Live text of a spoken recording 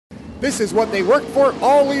This is what they worked for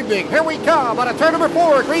all evening. Here we come on a turn number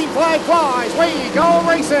 4. Green flag flies. We go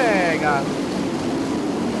racing.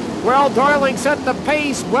 Well, Darling set the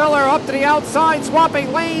pace. Weller up to the outside,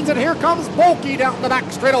 swapping lanes, and here comes Bulky down the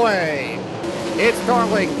back straightaway. It's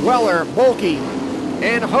Darling, Weller, Bulky,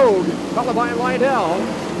 and Hogue, followed by Lydell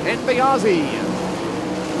and Biazzi.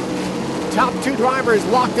 Top two drivers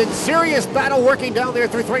locked in serious battle, working down there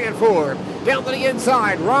through 3 and 4. Down to the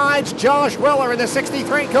inside, rides Josh Weller in the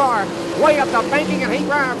 63 car. Way up the banking, and he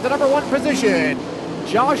grabs the number 1 position.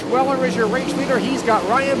 Josh Weller is your race leader. He's got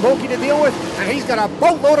Ryan Bulky to deal with, and he's got a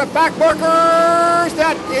boatload of back markers.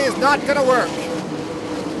 That is not going to work.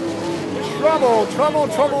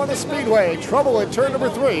 Trouble in the Speedway. Trouble at turn number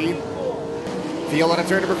 3. Field on a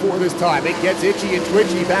turn number 4 this time. It gets itchy and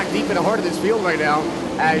twitchy back deep in the heart of this field right now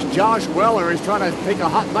as Josh Weller is trying to take a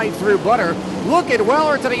hot knife through butter. Look at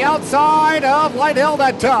Weller to the outside of Lydell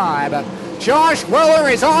that time. Josh Weller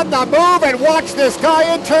is on the move, and watch this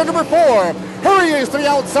guy in turn number 4. Here he is to the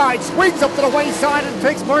outside, swings up to the wayside, and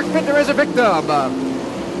takes Mark Binder as a victim.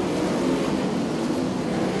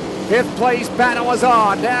 5th place battle is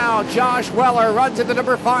on. Now Josh Weller runs in the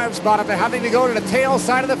number 5 spot after having to go to the tail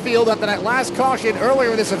side of the field after that last caution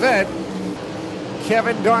earlier in this event.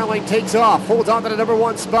 Kevin Darling takes off, holds on to the number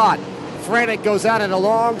 1 spot. Frantic goes out and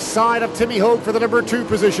alongside of Timmy Hogue for the number 2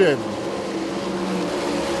 position.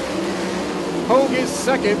 Hogue is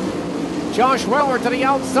 2nd. Josh Weller to the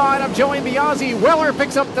outside of Joey Biazzi. Weller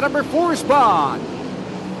picks up the number 4 spot.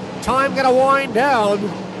 Time gonna wind down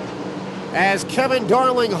as Kevin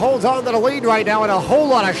Darling holds on to the lead right now, and a whole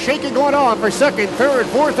lot of shaking going on for 2nd, 3rd,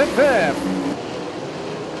 4th, and 5th.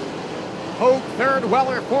 Hogue 3rd,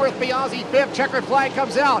 Weller 4th, Biazzi 5th. Checkered flag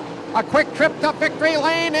comes out. A quick trip to victory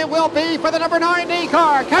lane. It will be for the number 9D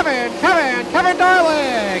car, Kevin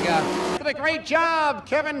Darling. Did a great job.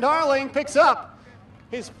 Kevin Darling picks up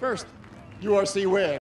his first URC win.